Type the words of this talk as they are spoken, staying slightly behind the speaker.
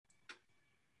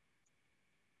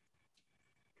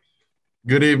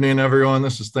Good evening, everyone.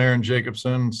 This is Theron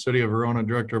Jacobson, City of Verona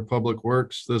Director of Public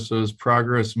Works. This is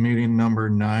progress meeting number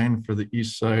 9 for the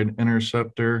East Side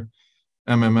Interceptor,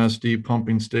 MMSD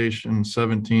Pumping Station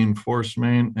 17 Force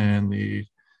Main, and the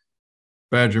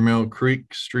Badger Mill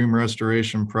Creek Stream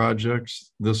Restoration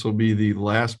projects. This will be the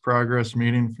last progress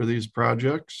meeting for these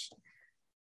projects.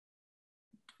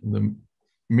 The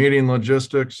meeting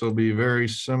logistics will be very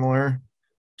similar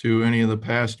to any of the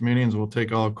past meetings. We'll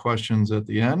take all questions at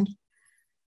the end.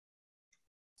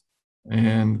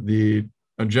 And the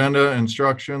agenda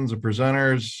instructions, the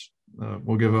presenters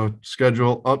will give a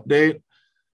schedule update,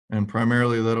 and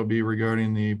primarily that'll be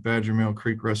regarding the Badger Mill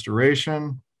Creek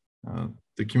restoration.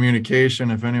 The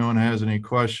communication, if anyone has any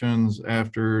questions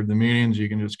after the meetings, you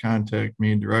can just contact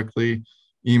me directly.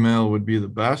 Email would be the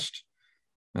best.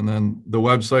 And then the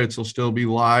websites will still be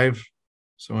live,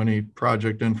 so any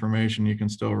project information you can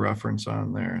still reference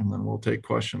on there, and then we'll take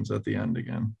questions at the end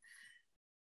again.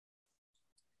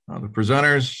 The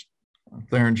presenters,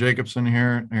 Theron Jacobson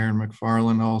here, Aaron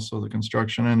McFarland, also the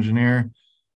construction engineer.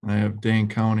 And I have Dane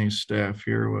County staff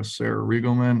here with Sarah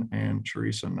Riegelman and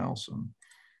Teresa Nelson.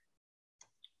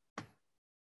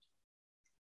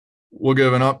 We'll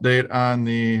give an update on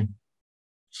the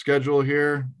schedule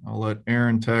here. I'll let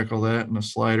Aaron tackle that in a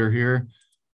slider here.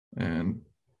 And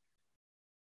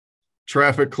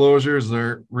traffic closures,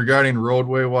 there regarding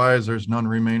roadway wise, there's none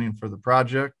remaining for the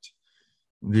project.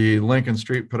 The Lincoln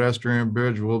Street pedestrian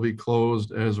bridge will be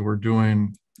closed as we're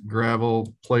doing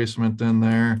gravel placement in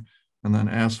there and then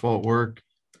asphalt work.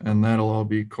 And that'll all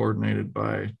be coordinated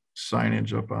by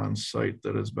signage up on site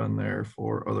that has been there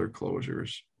for other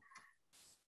closures.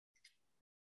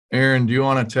 Aaron, do you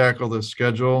want to tackle the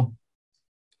schedule?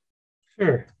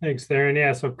 Sure, thanks, Theron.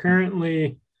 Yeah, so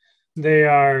currently they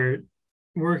are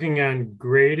working on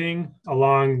grading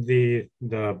along the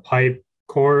pipe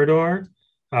corridor.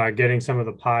 Getting some of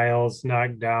the piles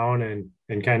knocked down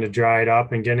and kind of dried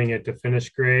up and getting it to finish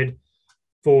grade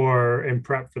and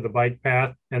prep for the bike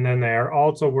path. And then they are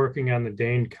also working on the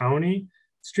Dane County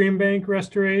stream bank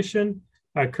restoration.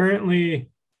 Currently,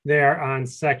 they are on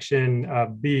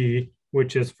section B,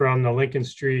 which is from the Lincoln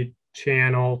Street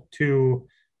channel to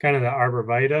kind of the Arbor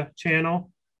Vitae channel.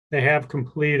 They have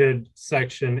completed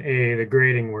section A, the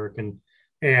grading work and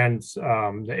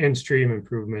the in-stream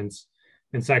improvements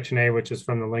in section A, which is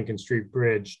from the Lincoln Street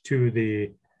Bridge to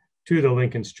the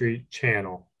Lincoln Street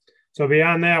channel. So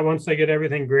beyond that, once they get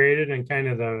everything graded and kind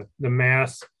of the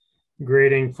mass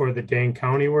grading for the Dane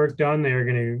County work done, they are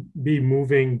going to be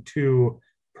moving to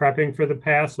prepping for the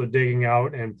path, so digging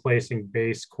out and placing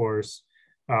base course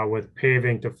with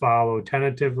paving to follow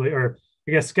tentatively, or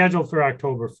I guess scheduled for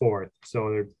October 4th. So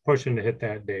they're pushing to hit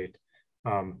that date.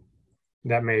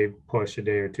 That may push a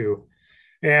day or two.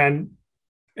 And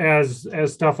as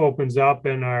stuff opens up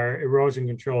and our erosion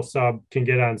control sub can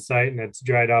get on site and it's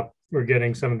dried up, we're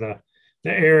getting some of the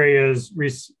areas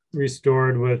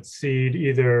restored with seed,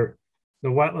 either the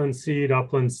wetland seed,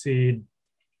 upland seed,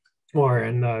 or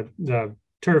in the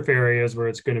turf areas where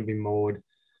it's going to be mowed.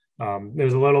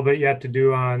 There's a little bit yet to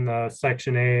do on the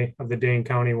section A of the Dane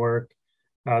County work.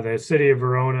 The City of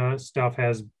Verona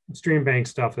stream bank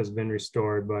stuff has been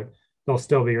restored, but there'll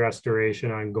still be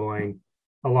restoration ongoing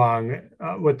along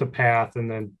with the path, and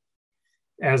then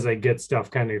as they get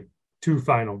stuff kind of to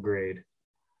final grade.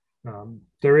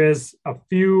 There is a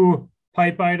few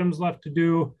pipe items left to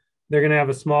do. They're going to have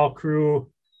a small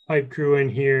pipe crew in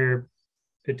here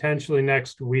potentially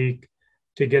next week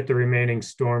to get the remaining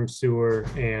storm sewer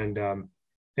and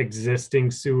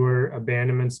existing sewer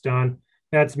abandonments done.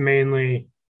 That's mainly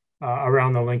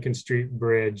around the Lincoln Street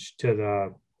Bridge to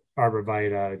the Arbor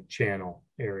Vitae channel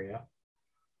area.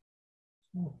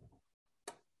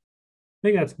 I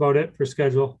think that's about it for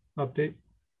schedule update.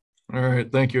 All right,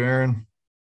 thank you, Aaron.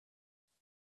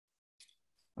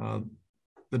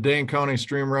 The Dane County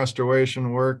stream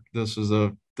restoration work, this is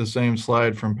the same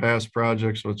slide from past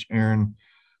projects, which Aaron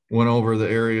went over the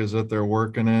areas that they're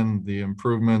working in. The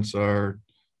improvements are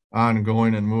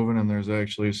ongoing and moving, and there's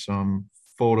actually some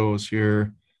photos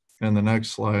here in the next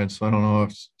slide. So I don't know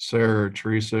if Sarah or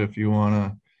Teresa, if you want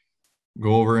to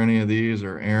go over any of these,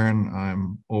 or Aaron,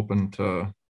 I'm open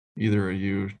to either of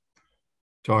you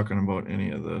talking about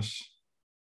any of this.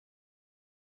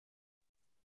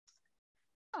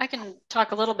 I can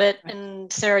talk a little bit,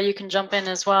 and Sarah, you can jump in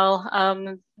as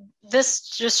well. this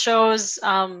just shows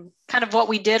kind of what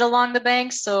we did along the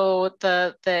bank. So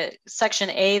the section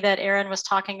A that Aaron was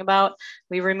talking about,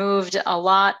 we removed a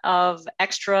lot of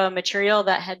extra material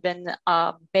that had been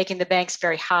making the banks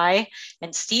very high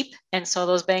and steep. And so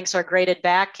those banks are graded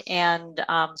back, and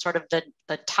sort of the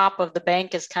top of the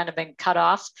bank has kind of been cut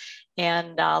off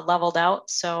and leveled out.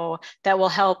 So that will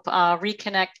help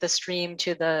reconnect the stream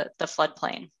to the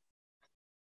floodplain.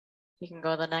 You can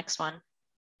go to the next one.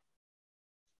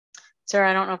 Sarah,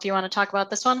 I don't know if you want to talk about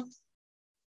this one.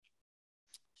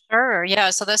 Sure, yeah,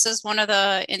 so this is one of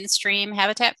the in-stream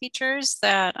habitat features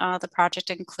that the project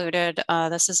included.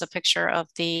 This is a picture of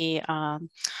the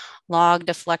log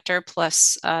deflector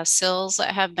plus sills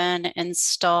that have been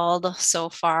installed so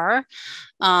far.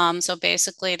 So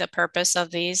basically the purpose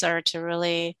of these are to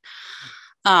really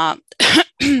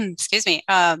excuse me,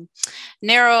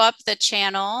 narrow up the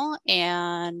channel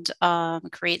and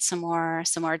create some more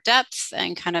depth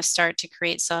and kind of start to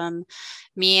create some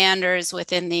meanders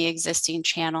within the existing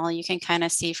channel. You can kind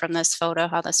of see from this photo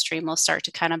how the stream will start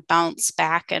to kind of bounce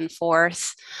back and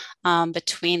forth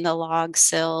between the log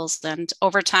sills. And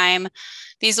over time,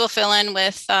 these will fill in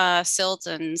with silt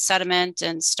and sediment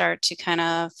and start to kind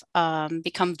of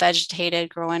become vegetated,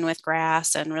 grow in with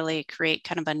grass, and really create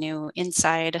kind of a new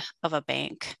inside of a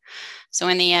bank. So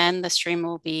in the end, the stream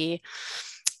will be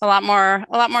a lot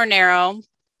more narrow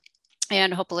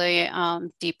and hopefully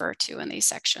deeper too in these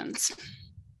sections.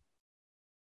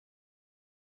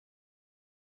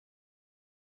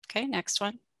 Okay, next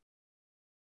one.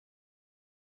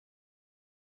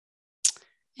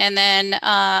 And then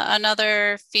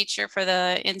another feature for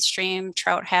the in-stream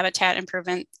trout habitat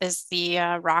improvement is the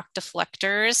rock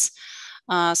deflectors.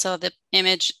 So the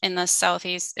image in the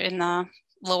southeast, in the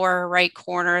lower right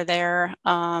corner there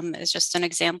is just an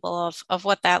example of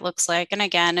what that looks like. And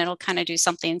again, it'll kind of do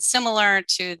something similar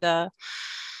to the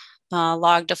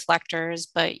log deflectors,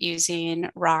 but using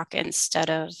rock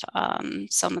instead of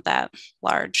some of that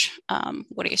large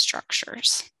woody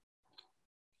structures.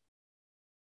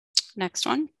 Next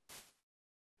one.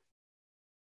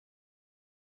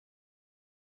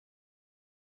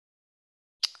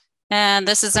 And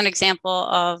this is an example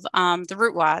of the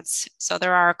root wads. So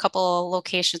there are a couple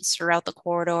locations throughout the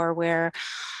corridor where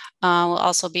we'll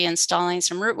also be installing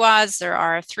some root wads. There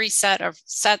are 3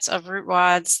 sets of root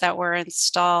wads that were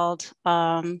installed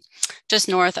just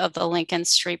north of the Lincoln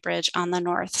Street Bridge on the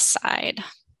north side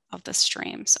of the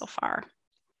stream so far.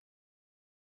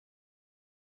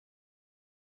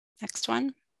 Next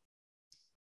one.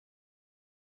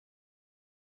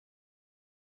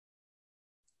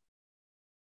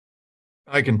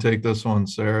 I can take this one,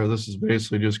 Sarah. This is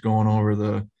basically just going over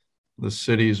the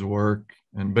city's work,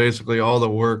 and basically all the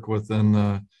work within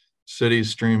the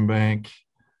city's stream bank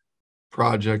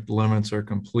project limits are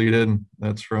completed.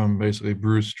 That's from basically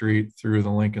Bruce Street through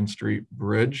the Lincoln Street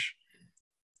Bridge.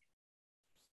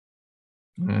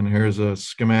 And here's a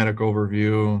schematic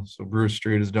overview. So Bruce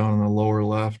Street is down in the lower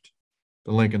left,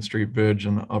 the Lincoln Street Bridge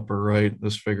in the upper right.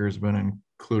 This figure has been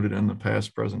included in the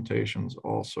past presentations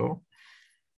also.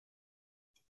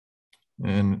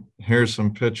 And here's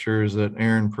some pictures that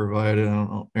Aaron provided. I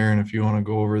don't know, Aaron, if you want to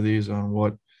go over these on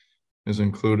what is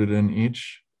included in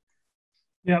each.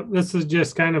 Yeah, this is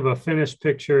just kind of a finished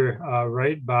picture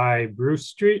right by Bruce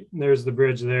Street. There's the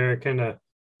bridge there. It kind of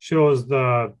shows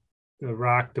the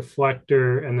rock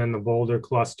deflector and then the boulder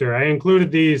cluster. I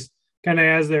included these kind of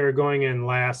as they were going in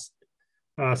last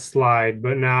slide,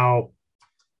 but now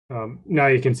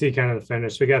you can see kind of the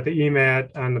finish. We got the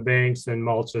EMAT on the banks, and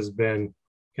mulch has been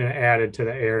kind of added to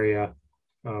the area,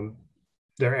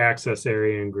 their access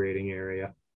area and grading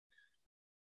area.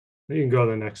 You can go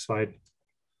to the next slide.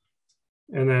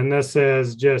 And then this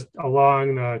is just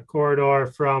along the corridor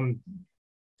from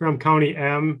County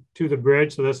M to the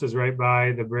bridge. So this is right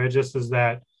by the bridge. This is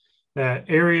that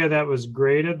area that was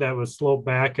graded, that was sloped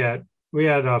back at, we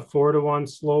had a 4-to-1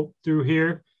 slope through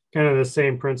here, kind of the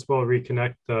same principle,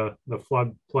 reconnect the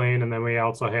floodplain. And then we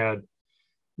also had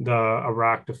a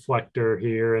rock deflector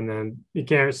here, and then you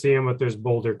can't see them, but there's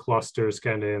boulder clusters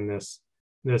kind of in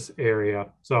this area.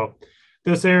 So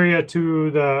this area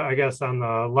to the, I guess on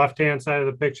the left-hand side of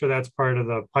the picture, that's part of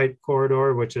the pipe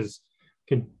corridor, which is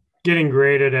getting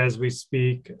graded as we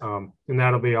speak. And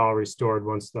that'll be all restored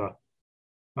once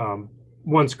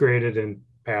graded and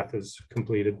path is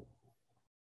completed.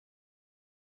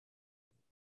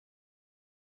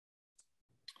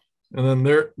 And then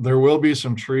there will be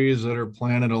some trees that are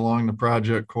planted along the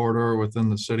project corridor within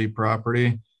the city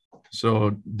property.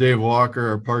 So Dave Walker,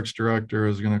 our parks director,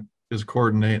 is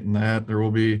coordinating that. There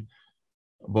will be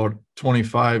about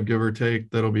 25, give or take,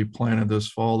 that'll be planted this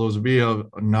fall. Those will be a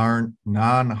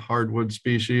non-hardwood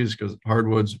species, because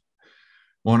hardwoods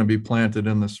want to be planted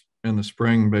in the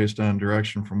spring based on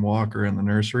direction from Walker and the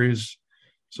nurseries.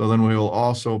 So then we will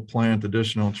also plant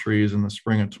additional trees in the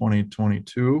spring of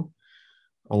 2022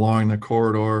 along the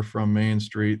corridor from Main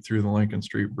Street through the Lincoln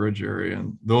Street Bridge area.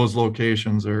 And those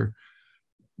locations are,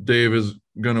 Dave is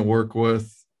going to work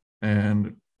with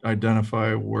and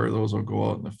identify where those will go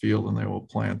out in the field, and they will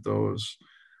plant those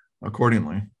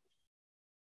accordingly.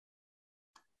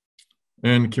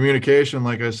 In communication,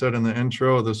 like I said in the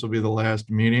intro, this will be the last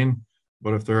meeting,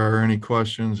 but if there are any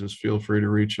questions, just feel free to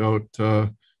reach out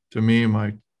to me.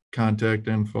 My contact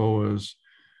info is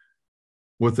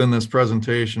within this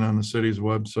presentation on the city's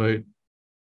website.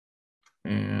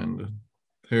 And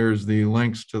here's the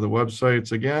links to the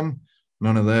websites again.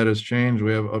 None of that has changed.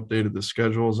 We have updated the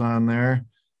schedules on there,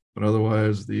 but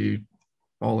otherwise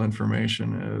all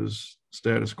information is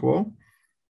status quo.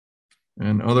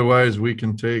 And otherwise we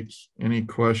can take any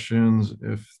questions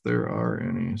if there are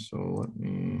any. So let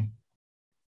me.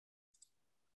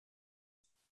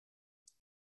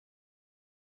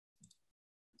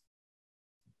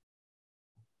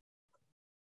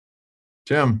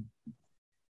 Tim.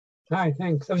 Hi,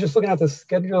 thanks. I was just looking at the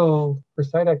schedule for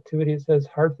site activity. It says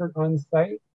Hartford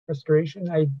on-site restoration.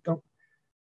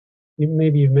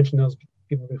 Maybe you've mentioned those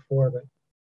people before, but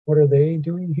what are they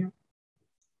doing here?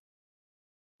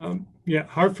 Yeah,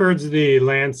 Hartford's the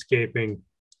landscaping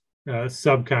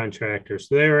subcontractor.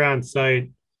 So they were on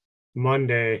site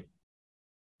Monday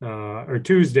or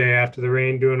Tuesday after the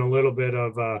rain, doing a little bit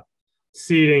of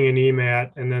seeding and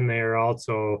EMAT, and then they are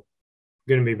also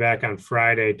going to be back on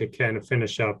Friday to kind of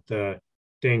finish up the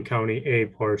Dane County A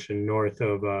portion north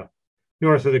of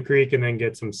the creek, and then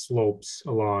get some slopes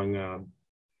along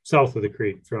south of the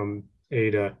creek from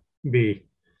A to B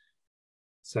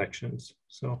sections.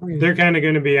 So they're kind of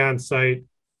going to be on site,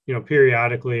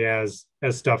 periodically as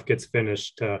stuff gets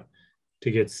finished to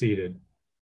get seeded.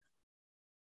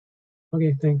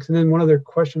 Okay, thanks. And then one other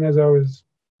question, as I was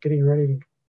getting ready to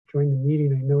join the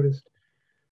meeting, I noticed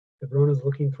that Verona's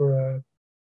looking for a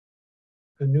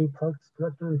new parks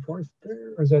director and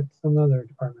forester, or is that some other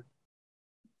department?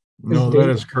 No, that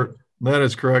is correct. That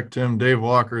is correct, Tim. Dave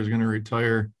Walker is going to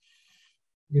retire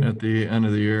at the end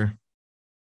of the year.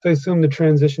 So I assume the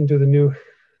transition to the new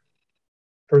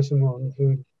person will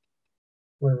include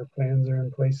whatever plans are in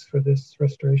place for this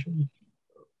restoration.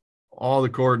 All the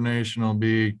coordination will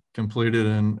be completed,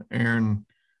 and Aaron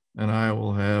and I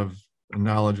will have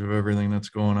knowledge of everything that's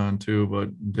going on too, but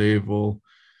Dave will.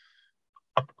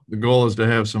 The goal is to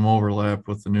have some overlap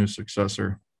with the new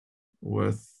successor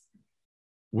with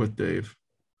Dave.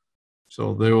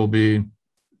 So they will be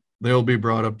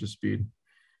brought up to speed.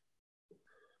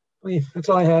 Okay, that's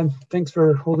all I had. Thanks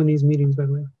for holding these meetings, by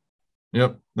the way.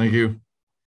 Yep, thank you.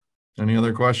 Any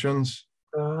other questions?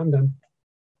 I'm done.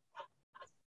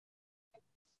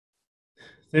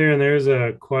 There's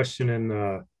a question in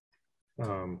the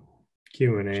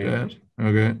Q&A. Chat.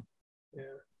 Okay. Yeah.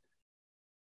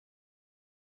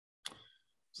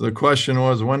 So the question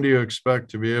was, when do you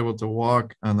expect to be able to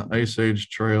walk on the Ice Age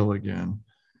Trail again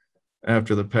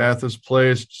after the path is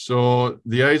placed? So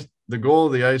the goal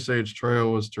of the Ice Age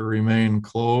Trail was to remain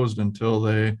closed until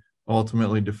they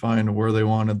ultimately defined where they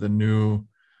wanted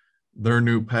their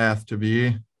new path to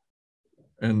be.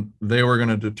 And they were going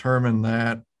to determine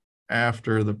that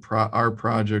after our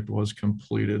project was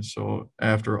completed. So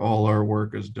after all our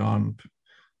work is done,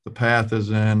 the path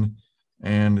is in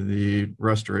and the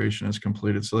restoration is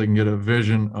completed, so they can get a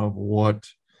vision of what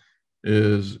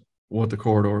the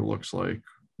corridor looks like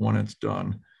when it's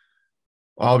done.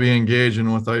 I'll be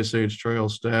engaging with Ice Age Trail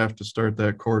staff to start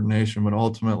that coordination, but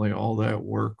ultimately all that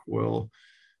work will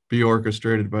be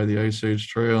orchestrated by the Ice Age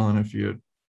Trail. And if you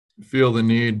feel the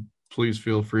need, please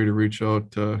feel free to reach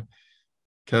out to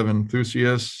Kevin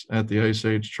Thusius at the Ice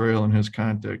Age Trail, and his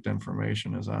contact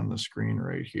information is on the screen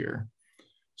right here.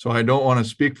 So I don't want to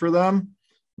speak for them,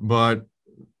 but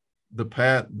the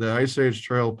Ice Age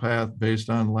Trail path, based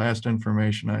on last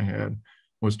information I had,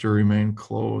 was to remain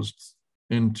closed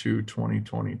into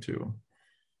 2022.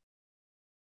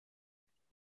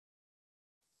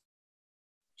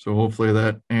 So hopefully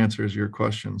that answers your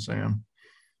question, Sam.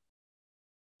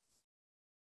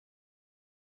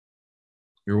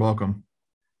 You're welcome.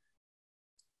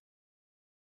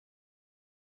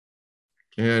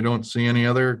 Okay, I don't see any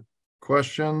other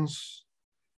questions.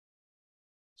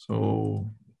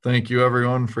 So thank you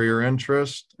everyone for your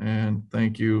interest, and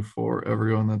thank you for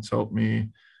everyone that's helped me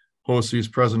host these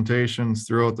presentations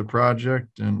throughout the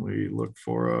project. And we look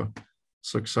for a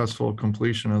successful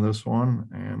completion of this one,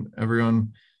 and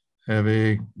everyone have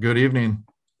a good evening.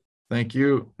 Thank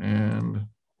you and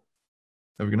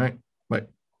have a good night.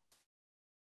 Bye.